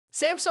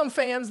Samsung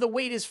fans, the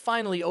wait is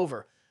finally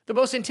over. The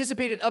most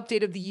anticipated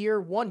update of the year,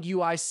 One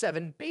UI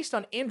 7, based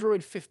on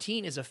Android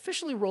 15, is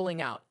officially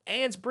rolling out,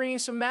 and it's bringing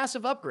some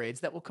massive upgrades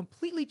that will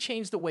completely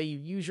change the way you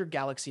use your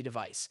Galaxy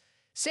device.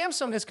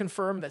 Samsung has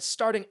confirmed that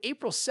starting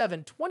April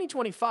 7,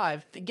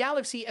 2025, the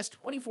Galaxy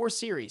S24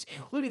 series,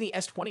 including the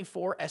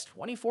S24,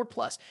 S24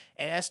 Plus,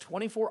 and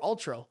S24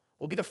 Ultra,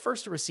 will be the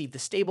first to receive the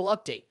stable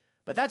update.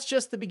 But that's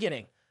just the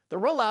beginning. The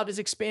rollout is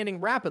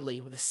expanding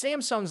rapidly with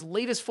Samsung's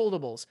latest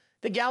foldables,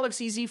 the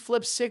Galaxy Z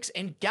Flip 6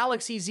 and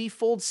Galaxy Z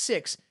Fold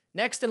 6,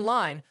 next in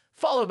line,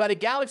 followed by the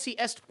Galaxy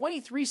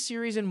S23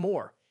 series and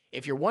more.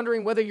 If you're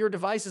wondering whether your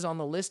device is on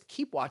the list,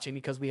 keep watching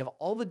because we have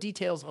all the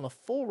details on a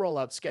full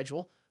rollout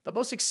schedule, the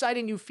most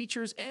exciting new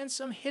features, and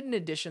some hidden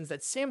additions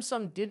that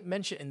Samsung didn't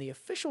mention in the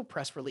official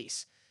press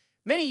release.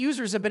 Many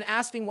users have been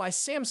asking why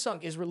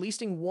Samsung is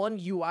releasing One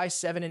UI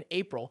 7 in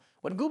April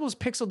when Google's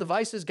Pixel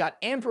devices got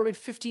Android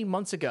 15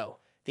 months ago.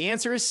 The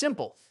answer is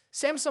simple.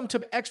 Samsung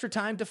took extra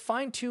time to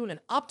fine-tune and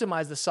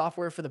optimize the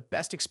software for the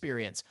best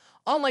experience.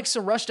 Unlike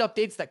some rushed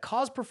updates that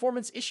cause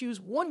performance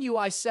issues, One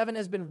UI 7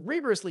 has been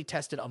rigorously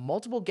tested on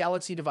multiple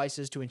Galaxy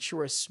devices to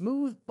ensure a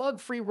smooth,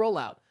 bug-free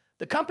rollout.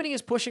 The company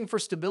is pushing for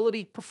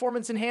stability,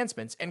 performance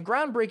enhancements, and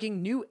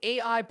groundbreaking new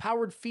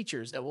AI-powered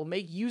features that will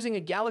make using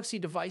a Galaxy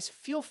device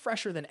feel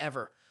fresher than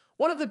ever.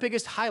 One of the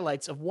biggest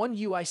highlights of One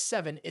UI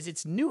 7 is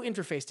its new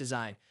interface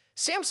design.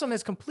 Samsung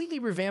has completely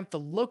revamped the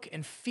look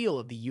and feel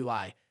of the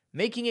UI,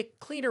 making it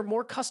cleaner,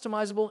 more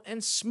customizable,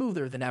 and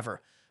smoother than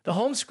ever. The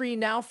home screen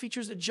now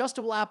features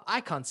adjustable app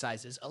icon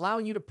sizes,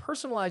 allowing you to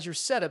personalize your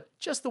setup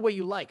just the way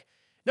you like.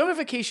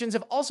 Notifications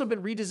have also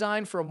been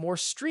redesigned for a more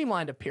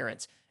streamlined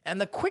appearance, and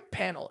the quick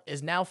panel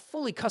is now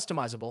fully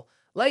customizable,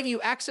 letting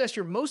you access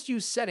your most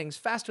used settings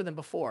faster than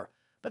before.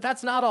 But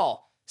that's not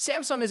all.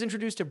 Samsung has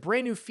introduced a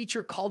brand new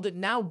feature called it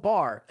Now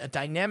Bar, a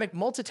dynamic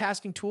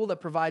multitasking tool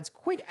that provides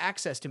quick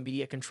access to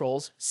media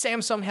controls,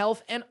 Samsung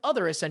Health, and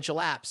other essential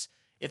apps.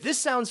 If this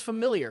sounds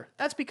familiar,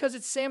 that's because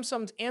it's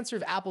Samsung's answer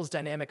to Apple's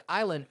Dynamic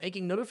Island,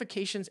 making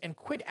notifications and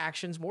quick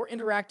actions more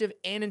interactive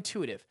and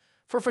intuitive.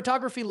 For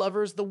photography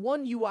lovers, the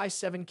One UI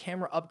 7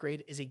 camera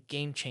upgrade is a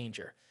game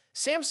changer.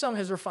 Samsung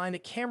has refined the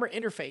camera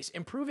interface,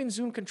 improving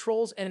zoom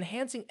controls and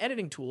enhancing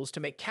editing tools to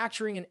make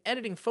capturing and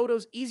editing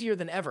photos easier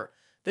than ever.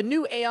 The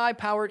new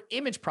AI-powered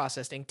image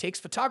processing takes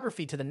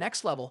photography to the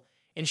next level,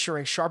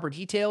 ensuring sharper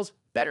details,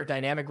 better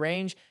dynamic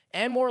range,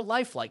 and more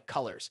lifelike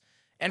colors.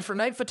 And for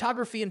night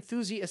photography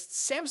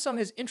enthusiasts, Samsung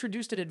has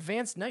introduced an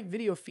advanced night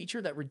video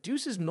feature that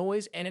reduces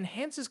noise and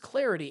enhances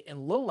clarity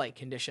in low-light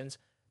conditions,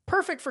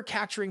 perfect for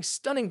capturing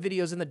stunning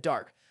videos in the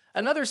dark.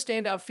 Another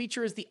standout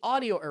feature is the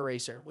audio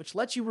eraser, which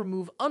lets you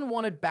remove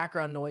unwanted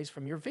background noise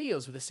from your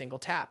videos with a single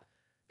tap.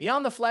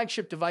 Beyond the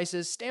flagship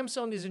devices,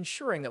 Samsung is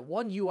ensuring that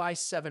One UI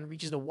 7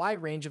 reaches a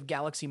wide range of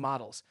Galaxy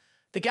models.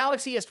 The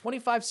Galaxy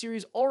S25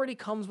 series already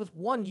comes with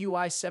One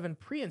UI 7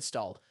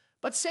 pre-installed,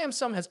 but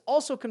Samsung has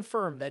also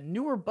confirmed that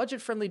newer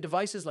budget-friendly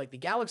devices like the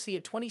Galaxy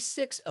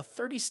A26,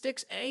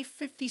 A36, and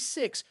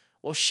A56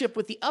 will ship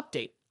with the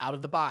update out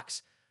of the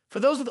box. For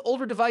those with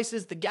older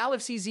devices, the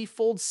Galaxy Z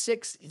Fold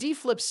 6, Z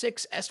Flip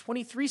 6,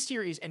 S23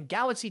 series, and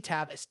Galaxy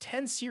Tab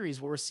S10 series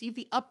will receive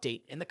the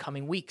update in the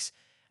coming weeks.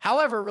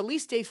 However,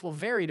 release dates will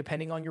vary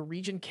depending on your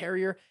region,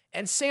 carrier,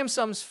 and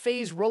Samsung's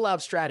phased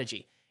rollout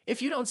strategy.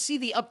 If you don't see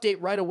the update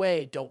right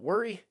away, don't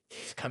worry,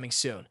 it's coming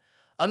soon.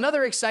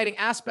 Another exciting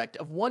aspect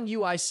of One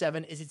UI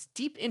 7 is its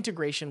deep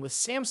integration with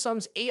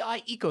Samsung's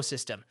AI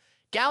ecosystem.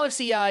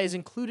 Galaxy AI is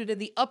included in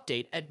the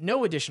update at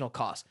no additional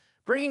cost,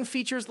 bringing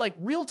features like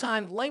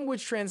real-time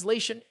language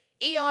translation,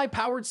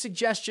 AI-powered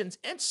suggestions,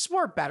 and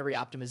smart battery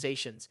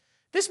optimizations.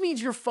 This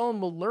means your phone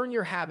will learn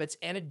your habits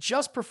and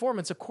adjust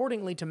performance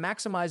accordingly to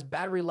maximize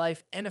battery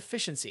life and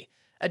efficiency.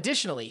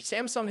 Additionally,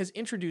 Samsung has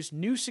introduced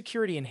new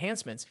security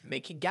enhancements,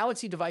 making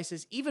Galaxy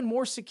devices even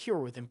more secure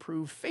with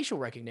improved facial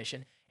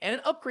recognition and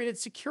an upgraded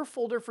secure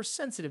folder for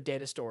sensitive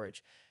data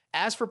storage.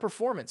 As for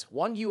performance,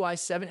 One UI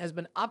 7 has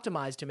been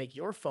optimized to make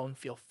your phone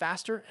feel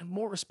faster and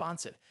more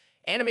responsive.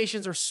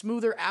 Animations are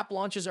smoother, app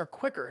launches are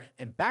quicker,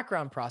 and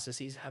background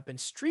processes have been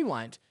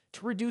streamlined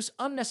to reduce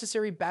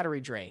unnecessary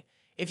battery drain.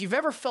 If you've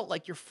ever felt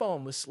like your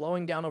phone was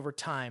slowing down over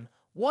time,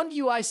 One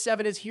UI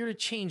 7 is here to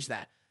change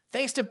that.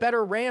 Thanks to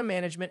better RAM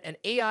management and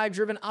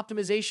AI-driven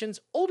optimizations,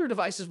 older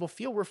devices will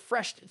feel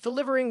refreshed,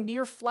 delivering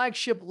near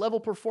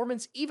flagship-level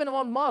performance even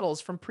on models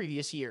from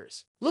previous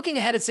years. Looking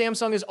ahead,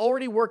 Samsung is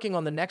already working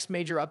on the next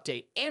major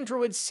update,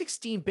 Android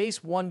 16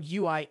 base One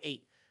UI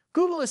 8.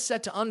 Google is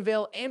set to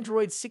unveil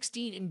Android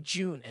 16 in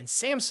June, and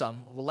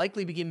Samsung will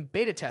likely begin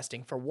beta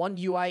testing for One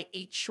UI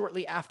 8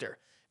 shortly after.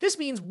 This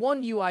means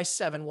One UI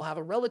 7 will have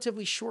a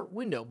relatively short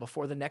window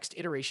before the next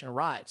iteration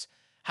arrives.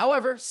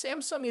 However,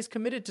 Samsung is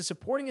committed to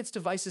supporting its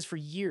devices for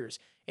years,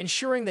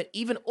 ensuring that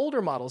even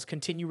older models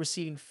continue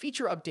receiving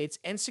feature updates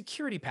and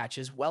security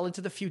patches well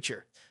into the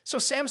future. So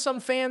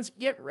Samsung fans,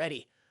 get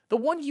ready. The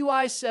One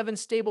UI 7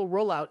 stable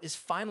rollout is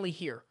finally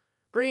here,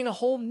 bringing a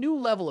whole new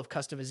level of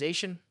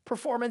customization,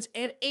 performance,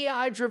 and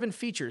AI-driven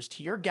features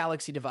to your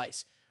Galaxy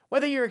device.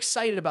 Whether you're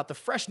excited about the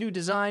fresh new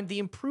design, the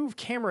improved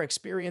camera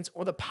experience,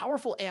 or the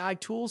powerful AI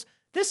tools,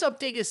 this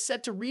update is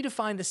set to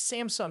redefine the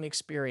Samsung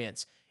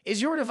experience.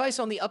 Is your device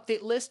on the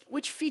update list?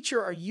 Which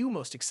feature are you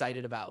most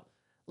excited about?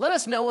 Let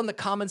us know in the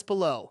comments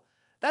below.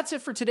 That's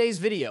it for today's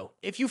video.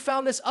 If you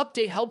found this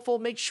update helpful,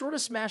 make sure to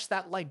smash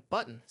that like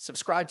button,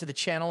 subscribe to the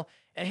channel,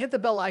 and hit the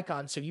bell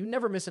icon so you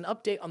never miss an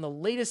update on the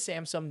latest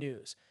Samsung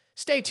news.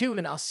 Stay tuned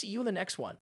and I'll see you in the next one.